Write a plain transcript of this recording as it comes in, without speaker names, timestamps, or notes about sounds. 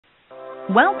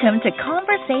Welcome to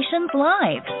Conversations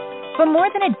Live. For more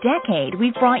than a decade,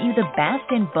 we've brought you the best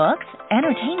in books,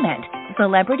 entertainment,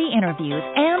 celebrity interviews,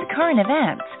 and current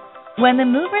events. When the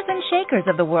movers and shakers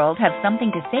of the world have something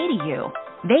to say to you,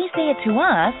 they say it to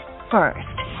us first.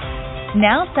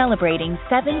 Now celebrating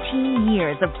 17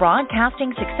 years of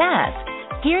broadcasting success,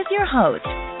 here's your host,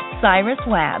 Cyrus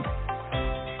Webb.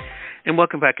 And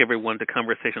welcome back, everyone, to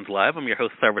Conversations Live. I'm your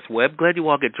host, Cyrus Webb. Glad you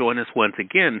all could join us once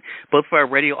again, both for our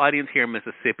radio audience here in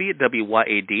Mississippi at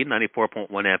WYAD 94.1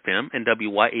 FM and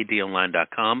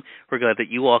WYADonline.com. We're glad that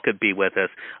you all could be with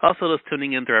us. Also, those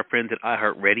tuning in to our friends at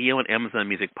iHeartRadio and Amazon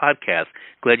Music Podcast,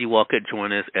 glad you all could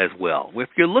join us as well. If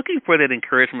you're looking for that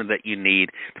encouragement that you need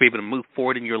to be able to move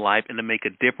forward in your life and to make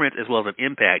a difference as well as an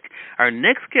impact, our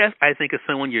next guest, I think, is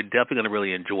someone you're definitely going to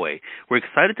really enjoy. We're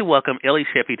excited to welcome Ellie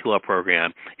Shefi to our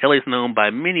program. Ellie's known by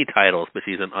many titles, but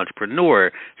she's an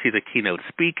entrepreneur, she's a keynote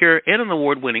speaker, and an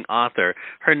award-winning author.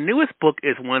 Her newest book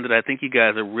is one that I think you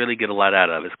guys will really get a lot out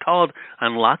of. It's called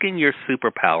Unlocking Your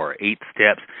Superpower, 8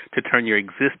 Steps to Turn Your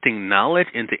Existing Knowledge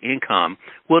into Income.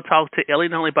 We'll talk to Ellie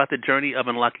not only about the journey of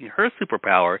unlocking her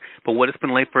superpower, but what it's been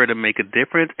like for her to make a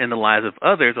difference in the lives of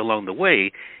others along the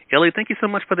way. Ellie, thank you so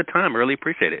much for the time. I really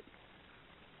appreciate it.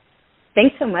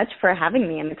 Thanks so much for having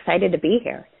me. I'm excited to be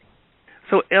here.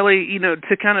 So, Ellie,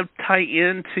 to kind of tie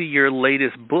into your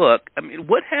latest book,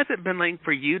 what has it been like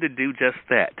for you to do just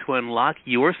that, to unlock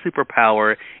your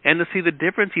superpower and to see the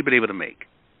difference you've been able to make?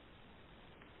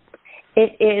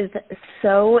 It is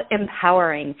so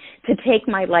empowering to take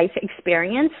my life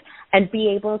experience and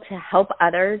be able to help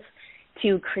others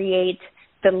to create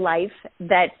the life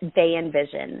that they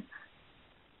envision.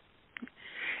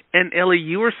 And, Ellie,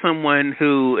 you are someone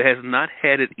who has not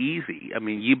had it easy.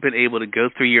 You've been able to go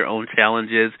through your own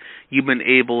challenges. You've been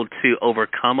able to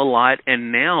overcome a lot.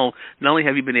 And now, not only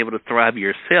have you been able to thrive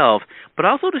yourself, but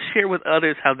also to share with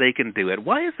others how they can do it.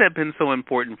 Why has that been so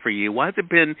important for you? Why has it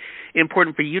been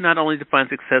important for you not only to find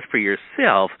success for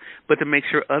yourself, but to make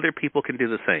sure other people can do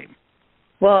the same?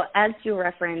 Well, as you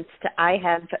referenced, I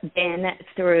have been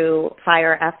through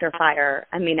fire after fire.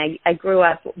 I grew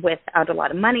up without a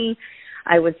lot of money.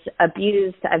 I was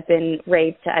abused, I've been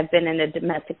raped, I've been in a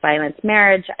domestic violence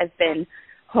marriage, I've been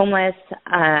homeless,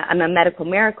 I'm a medical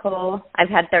miracle, I've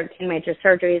had 13 major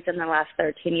surgeries in the last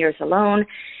 13 years alone,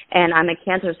 and I'm a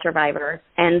cancer survivor.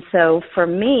 And so for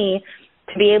me,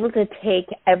 to be able to take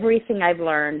everything I've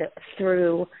learned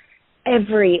through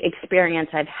every experience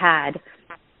I've had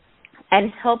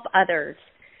and help others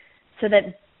so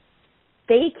that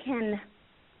they can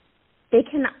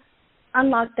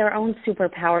unlock their own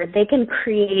superpower. They can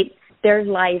create their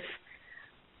life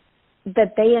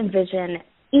that they envision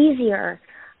easier.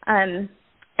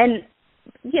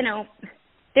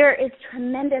 There is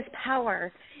tremendous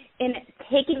power in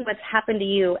taking what's happened to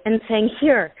you and saying,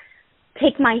 here,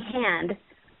 take my hand,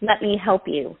 let me help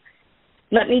you.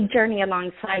 Let me journey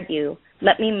alongside you.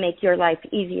 Let me make your life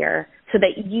easier so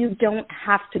that you don't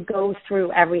have to go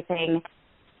through everything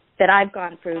that I've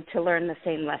gone through to learn the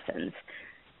same lessons.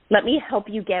 Let me help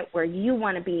you get where you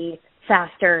want to be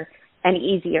faster and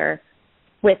easier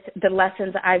with the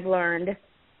lessons I've learned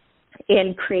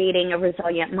in creating a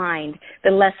resilient mind,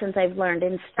 the lessons I've learned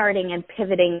in starting and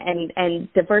pivoting and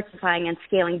diversifying and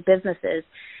scaling businesses,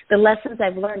 the lessons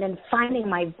I've learned in finding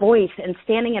my voice and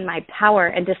standing in my power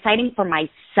and deciding for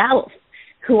myself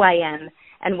who I am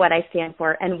and what I stand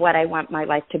for and what I want my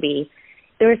life to be.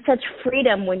 There is such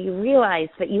freedom when you realize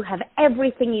that you have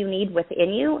everything you need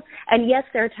within you. And yes,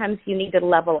 there are times you need to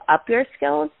level up your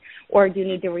skills or you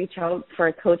need to reach out for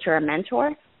a coach or a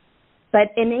mentor. But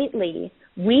innately,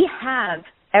 we have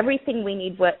everything we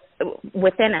need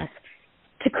within us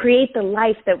to create the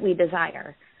life that we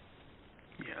desire.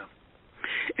 Yeah.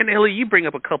 And Ellie, you bring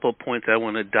up a couple of points I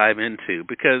want to dive into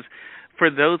because for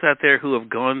those out there who have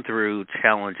gone through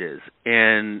challenges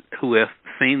and who have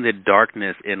seen the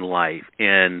darkness in life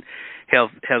and have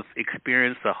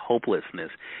experienced the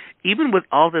hopelessness, even with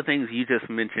all the things you just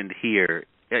mentioned here,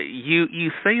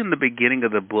 you say in the beginning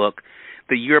of the book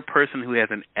that you're a person who has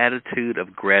an attitude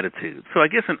of gratitude. So I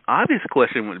guess an obvious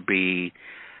question would be,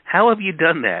 how have you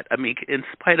done that? In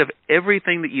spite of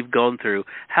everything that you've gone through,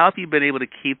 how have you been able to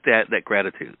keep that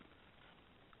gratitude?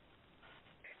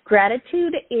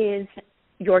 Gratitude is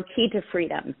your key to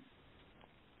freedom.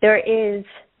 There is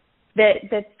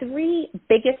the 3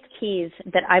 biggest keys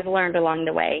that I've learned along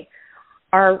the way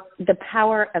are the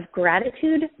power of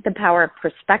gratitude, the power of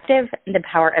perspective, and the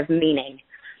power of meaning.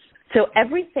 So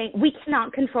everything, we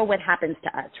cannot control what happens to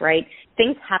us, right?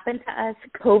 Things happen to us.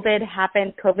 COVID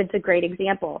happened. COVID's a great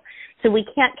example. So we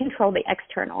can't control the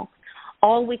external.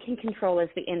 All we can control is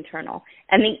the internal.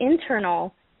 And the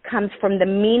internal comes from the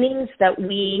meanings that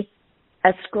we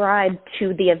ascribe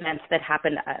to the events that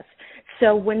happen to us.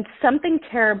 So when something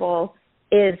terrible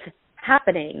is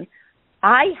happening,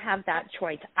 I have that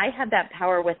choice. I have that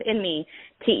power within me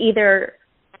to either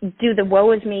do the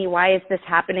woe is me, why is this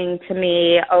happening to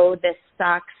me? Oh, this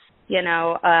sucks,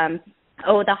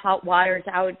 oh, the hot water's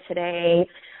out today.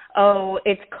 Oh,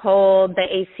 it's cold, the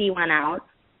AC went out.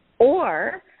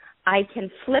 Or I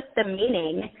can flip the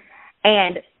meaning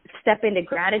and step into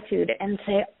gratitude and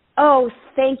say, oh,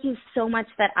 thank you so much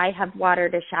that I have water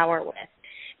to shower with.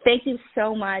 Thank you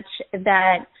so much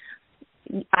that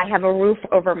I have a roof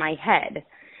over my head.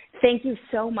 Thank you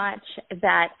so much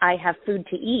that I have food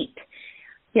to eat.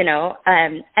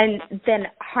 And then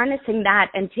harnessing that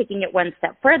and taking it one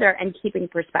step further and keeping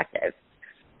perspective.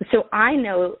 So I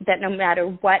know that no matter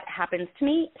what happens to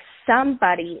me,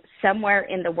 somebody somewhere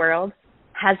in the world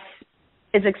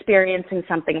is experiencing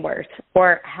something worse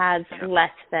or has less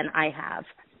than I have.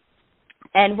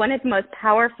 And one of the most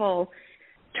powerful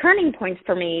turning points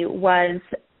for me was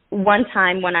one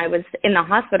time when I was in the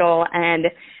hospital and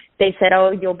they said,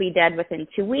 oh, you'll be dead within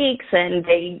 2 weeks. And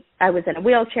I was in a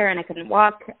wheelchair and I couldn't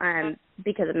walk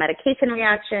because of medication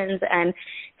reactions. And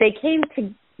they came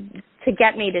to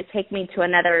get me to take me to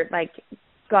another,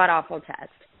 god-awful test.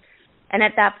 And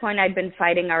at that point, I'd been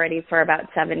fighting already for about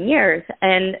 7 years.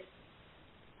 And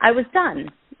I was done.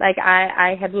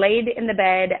 I had laid in the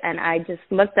bed and I just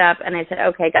looked up and I said,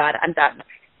 okay, God, I'm done.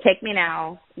 Take me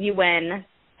now. You win.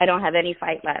 I don't have any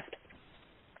fight left.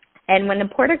 And when the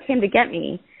porter came to get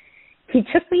me, he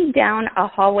took me down a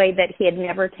hallway that he had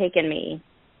never taken me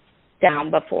down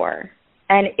before.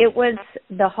 And it was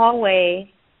the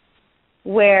hallway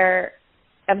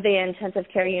of the intensive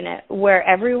care unit where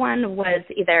everyone was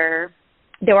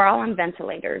they were all on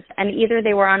ventilators. And either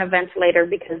they were on a ventilator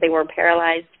because they were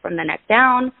paralyzed from the neck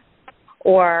down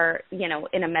or,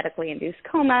 in a medically induced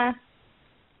coma,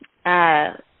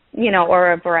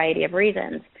 or a variety of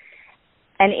reasons.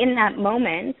 And in that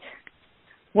moment,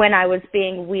 when I was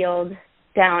being wheeled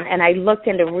down and I looked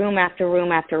into room after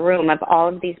room after room of all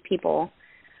of these people,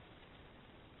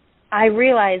 I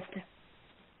realized,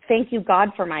 thank you, God,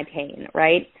 for my pain,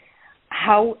 right?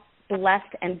 How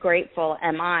blessed and grateful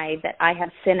am I that I have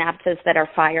synapses that are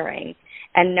firing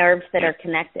and nerves that are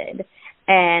connected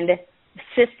and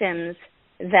systems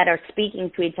that are speaking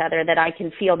to each other that I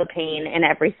can feel the pain in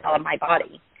every cell of my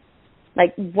body.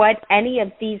 What any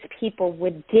of these people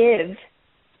would give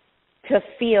to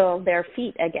feel their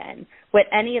feet again, what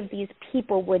any of these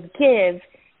people would give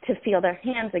to feel their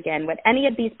hands again, what any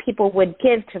of these people would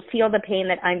give to feel the pain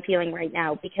that I'm feeling right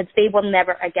now, because they will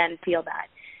never again feel that.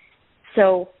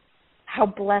 So how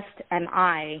blessed am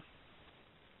I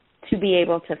to be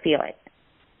able to feel it?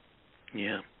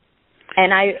 Yeah.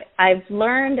 And I've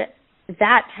learned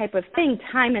that type of thing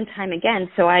time and time again.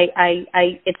 So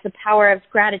it's the power of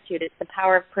gratitude. It's the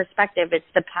power of perspective. It's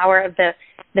the power of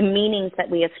the meanings that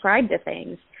we ascribe to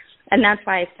things. And that's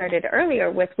why I started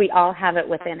earlier with we all have it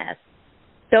within us.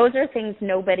 Those are things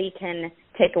nobody can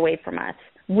take away from us.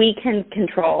 We can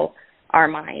control our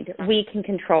mind. We can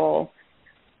control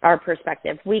our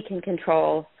perspective. We can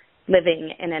control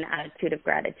living in an attitude of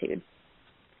gratitude.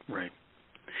 Right.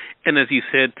 And as you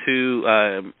said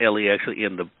to Ellie, actually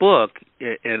in the book,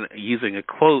 and using a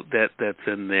quote that's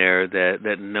in there,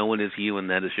 that no one is you and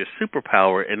that is your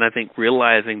superpower. And I think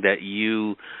realizing that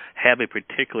you have a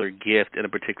particular gift and a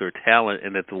particular talent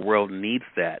and that the world needs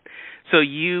that. So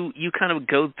you kind of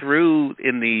go through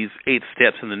in these 8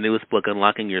 steps in the newest book,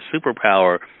 Unlocking Your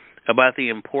Superpower, about the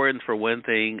importance, for one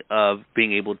thing, of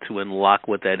being able to unlock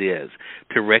what that is,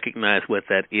 to recognize what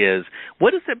that is.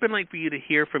 What has that been like for you to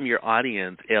hear from your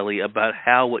audience, Ellie, about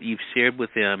how what you've shared with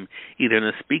them, either in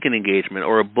a speaking engagement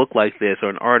or a book like this or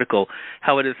an article,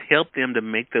 how it has helped them to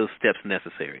make those steps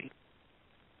necessary?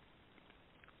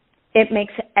 It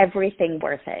makes everything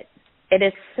worth it. It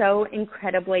is so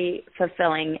incredibly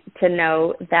fulfilling to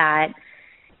know that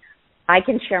I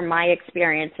can share my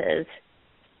experiences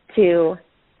to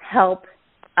help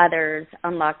others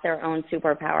unlock their own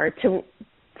superpower, to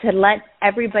let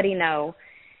everybody know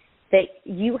that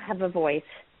you have a voice,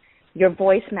 your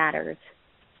voice matters,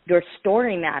 your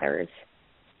story matters,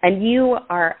 and you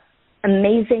are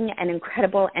amazing and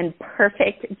incredible and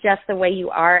perfect just the way you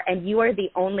are, and you are the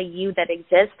only you that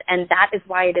exists, and that is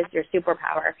why it is your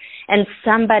superpower. And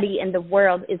somebody in the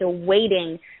world is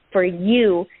awaiting for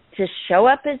you to show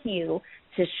up as you,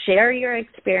 to share your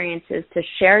experiences, to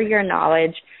share your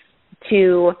knowledge,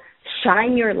 to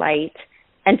shine your light,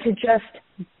 and to just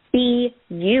be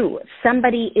you.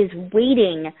 Somebody is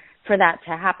waiting for that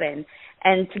to happen,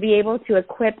 and to be able to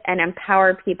equip and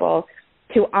empower people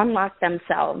to unlock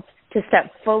themselves, to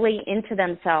step fully into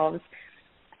themselves,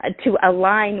 to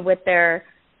align with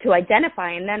to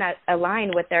identify and then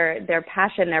align with their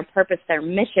passion, their purpose, their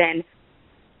mission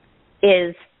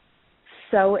is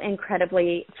so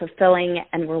incredibly fulfilling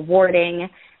and rewarding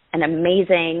and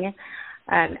amazing.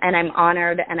 And I'm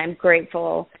honored and I'm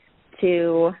grateful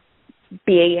to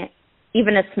be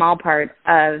even a small part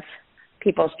of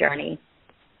people's journey.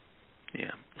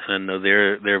 Yeah. I know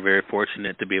they're very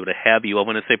fortunate to be able to have you. I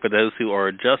want to say for those who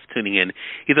are just tuning in,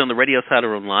 either on the radio side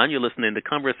or online, you're listening to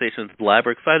Conversations Live.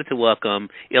 We're excited to welcome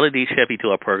Ellie Shefi to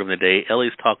our program today.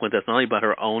 Ellie's talking with us not only about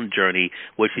her own journey,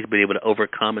 what she's been able to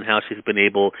overcome and how she's been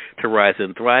able to rise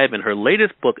and thrive. And her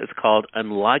latest book is called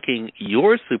Unlocking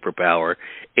Your Superpower,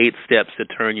 8 Steps to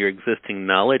Turn Your Existing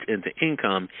Knowledge into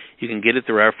Income. You can get it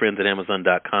through our friends at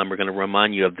Amazon.com. We're going to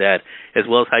remind you of that, as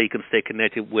well as how you can stay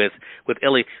connected with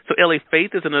Ellie. So, Ellie, faith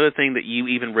is another thing that you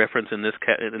even reference in this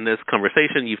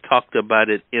conversation. You've talked about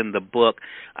it in the book.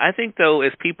 I think, though,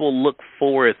 as people look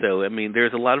forward, though, I mean,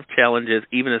 there's a lot of challenges,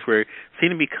 even as we're seem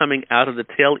to be coming out of the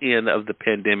tail end of the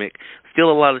pandemic.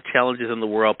 Still a lot of challenges in the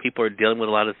world. People are dealing with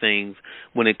a lot of things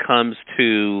when it comes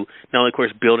to not only, of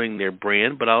course, building their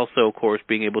brand, but also, of course,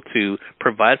 being able to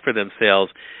provide for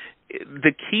themselves.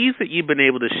 The keys that you've been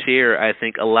able to share, I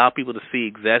think, allow people to see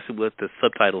exactly what the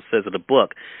subtitle says of the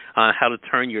book, how to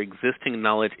turn your existing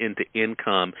knowledge into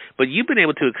income. But you've been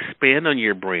able to expand on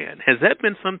your brand. Has that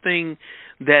been something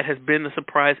that has been a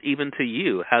surprise even to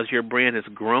you, how your brand has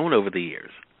grown over the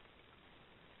years?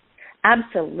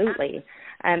 Absolutely.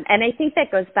 And I think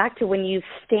that goes back to when you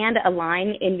stand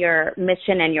aligned in your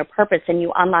mission and your purpose and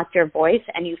you unlock your voice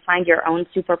and you find your own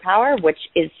superpower, which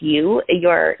is you,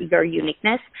 your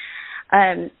uniqueness.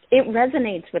 It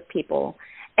resonates with people.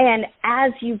 And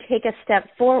as you take a step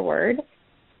forward,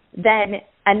 then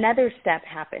another step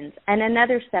happens, and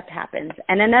another step happens,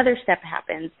 and another step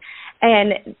happens.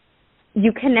 And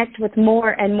you connect with more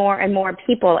and more and more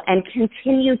people and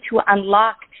continue to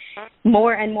unlock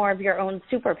more and more of your own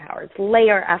superpowers,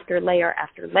 layer after layer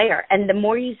after layer. And the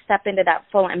more you step into that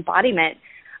full embodiment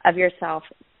of yourself,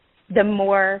 the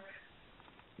more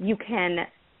you can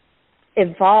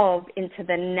evolve into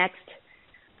the next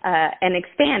and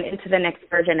expand into the next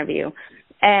version of you.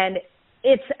 And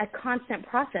it's a constant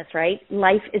process, right?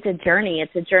 Life is a journey.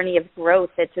 It's a journey of growth.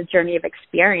 It's a journey of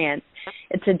experience.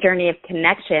 It's a journey of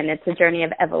connection. It's a journey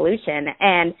of evolution.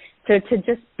 And so to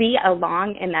just be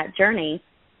along in that journey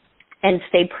and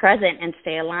stay present and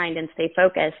stay aligned and stay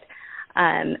focused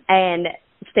and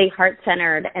stay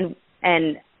heart-centered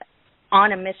and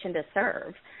on a mission to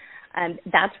serve.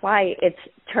 That's why it's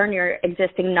turn your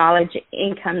existing knowledge,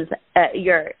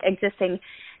 your existing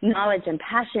knowledge and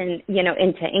passion,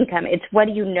 into income. It's what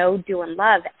do you know, do, and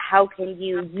love. How can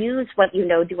you use what you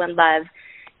know, do, and love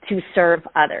to serve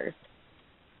others?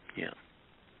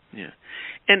 Yeah.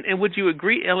 And would you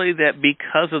agree, Ellie, that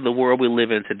because of the world we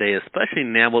live in today, especially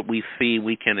now what we see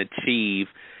we can achieve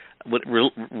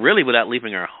really without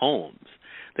leaving our homes,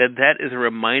 that is a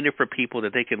reminder for people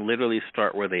that they can literally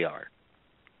start where they are?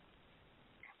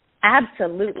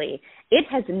 Absolutely. It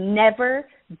has never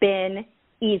been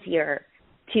easier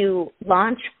to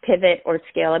launch, pivot, or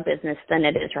scale a business than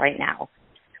it is right now.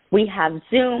 We have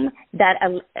Zoom that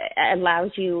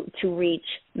allows you to reach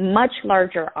much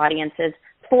larger audiences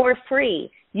for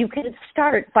free. You can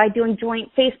start by doing joint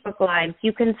Facebook Lives.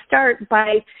 You can start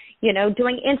by,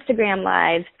 doing Instagram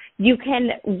Lives. You can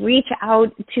reach out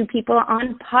to people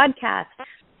on podcasts.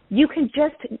 You can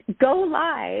just go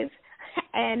live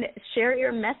and share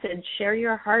your message, share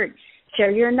your heart,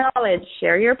 share your knowledge,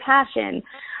 share your passion.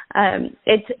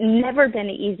 It's never been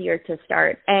easier to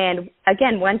start. And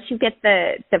again, once you get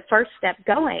the first step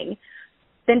going,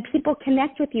 then people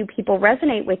connect with you, people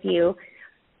resonate with you,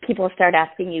 people start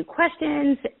asking you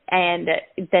questions, and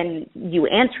then you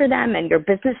answer them, and your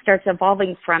business starts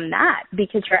evolving from that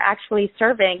because you're actually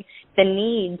serving the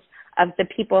needs of the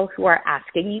people who are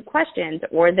asking you questions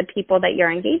or the people that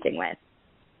you're engaging with.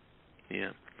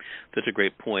 Yeah, such a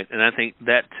great point. And I think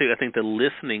that, too, the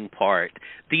listening part,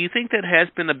 do you think that has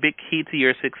been a big key to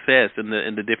your success in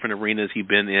the different arenas you've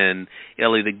been in,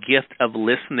 Ellie, the gift of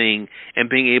listening and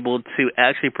being able to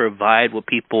actually provide what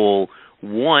people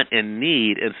want and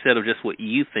need instead of just what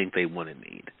you think they want and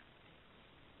need?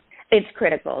 It's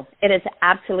critical. It is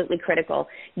absolutely critical.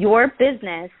 Your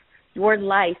business, your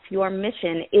life, your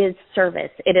mission is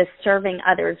service. It is serving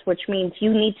others, which means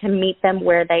you need to meet them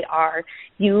where they are.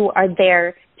 You are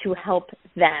there to help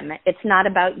them. It's not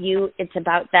about you. It's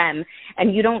about them.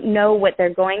 And you don't know what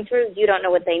they're going through. You don't know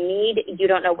what they need. You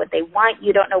don't know what they want.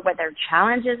 You don't know what their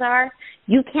challenges are.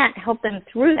 You can't help them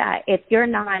through that if you're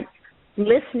not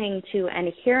listening to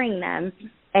and hearing them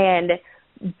and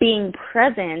being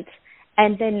present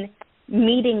and then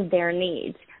meeting their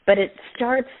needs. But it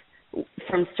starts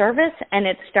from service, and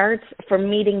it starts from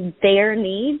meeting their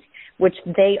needs, which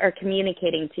they are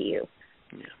communicating to you.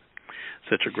 Yeah.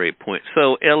 Such a great point.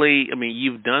 So, Ellie, I mean,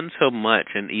 you've done so much,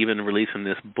 and even releasing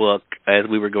this book as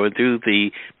we were going through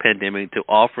the pandemic to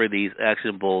offer these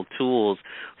actionable tools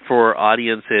for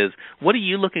audiences. What are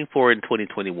you looking for in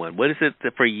 2021? What is it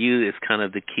that for you is kind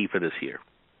of the key for this year?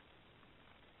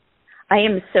 I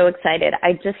am so excited.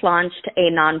 I just launched a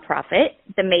nonprofit,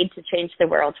 the Made to Change the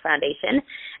World Foundation.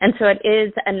 And so it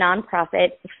is a nonprofit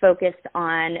focused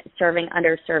on serving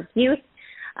underserved youth.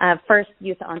 First,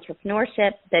 youth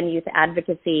entrepreneurship, then youth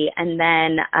advocacy, and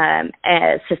then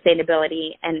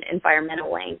sustainability and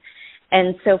environmental wing.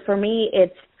 And so for me,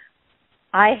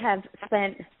 I have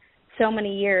spent so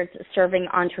many years serving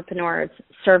entrepreneurs,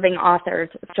 serving authors,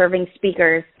 serving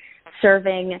speakers,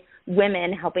 serving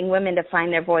women, helping women to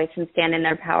find their voice and stand in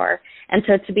their power. And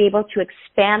so to be able to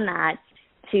expand that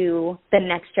to the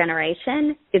next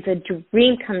generation is a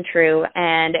dream come true,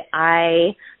 and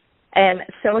I am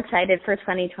so excited for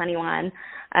 2021.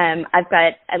 I've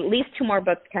got at least 2 more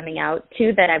books coming out,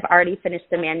 2 that I've already finished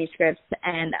the manuscripts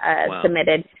and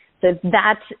submitted. So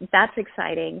that's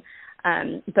exciting.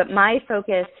 But my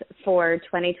focus for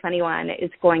 2021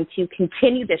 is going to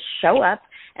continue to show up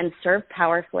and serve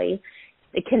powerfully,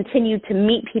 continue to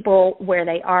meet people where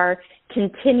they are,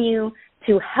 continue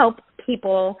to help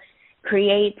people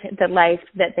create the life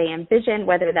that they envision,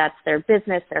 whether that's their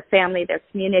business, their family, their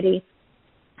community,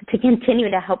 to continue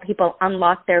to help people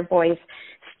unlock their voice,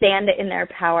 stand in their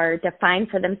power, define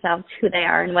for themselves who they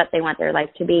are and what they want their life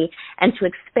to be, and to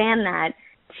expand that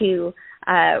to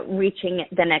reaching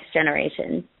the next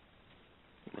generation.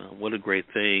 Well, what a great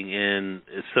thing, and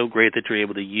it's so great that you're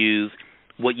able to use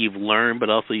what you've learned, but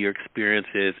also your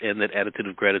experiences and that attitude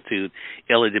of gratitude,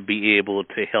 Ellie, to be able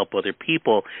to help other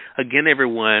people. Again,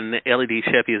 everyone, Ellie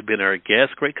Shefi has been our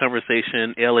guest. Great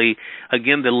conversation, Ellie.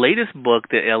 Again, the latest book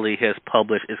that Ellie has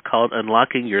published is called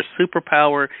Unlocking Your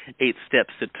Superpower, 8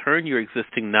 Steps to Turn Your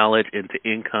Existing Knowledge into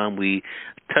Income. We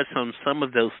touched on some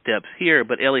of those steps here,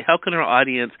 but Ellie, how can our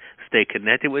audience stay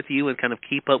connected with you and kind of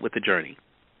keep up with the journey?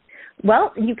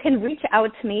 Well, you can reach out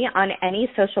to me on any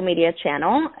social media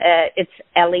channel. It's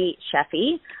Ellie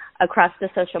Shefi across the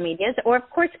social medias, or, of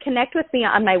course, connect with me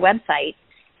on my website,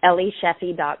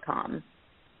 ellieshefi.com.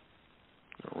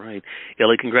 All right.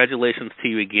 Ellie, congratulations to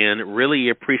you again. Really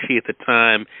appreciate the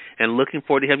time, and looking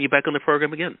forward to having you back on the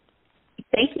program again.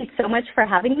 Thank you so much for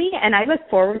having me, and I look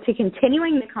forward to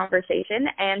continuing the conversation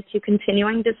and to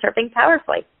continuing to serving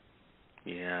powerfully.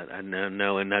 Yeah, I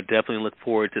know, and I definitely look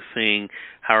forward to seeing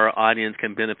how our audience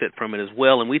can benefit from it as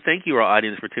well. And we thank you, our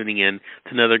audience, for tuning in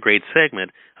to another great segment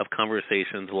of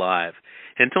Conversations Live.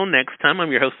 Until next time,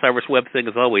 I'm your host, Cyrus Webb, saying,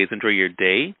 as always, enjoy your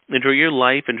day, enjoy your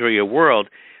life, enjoy your world.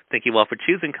 Thank you all for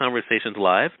choosing Conversations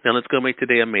Live. Now let's go make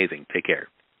today amazing. Take care.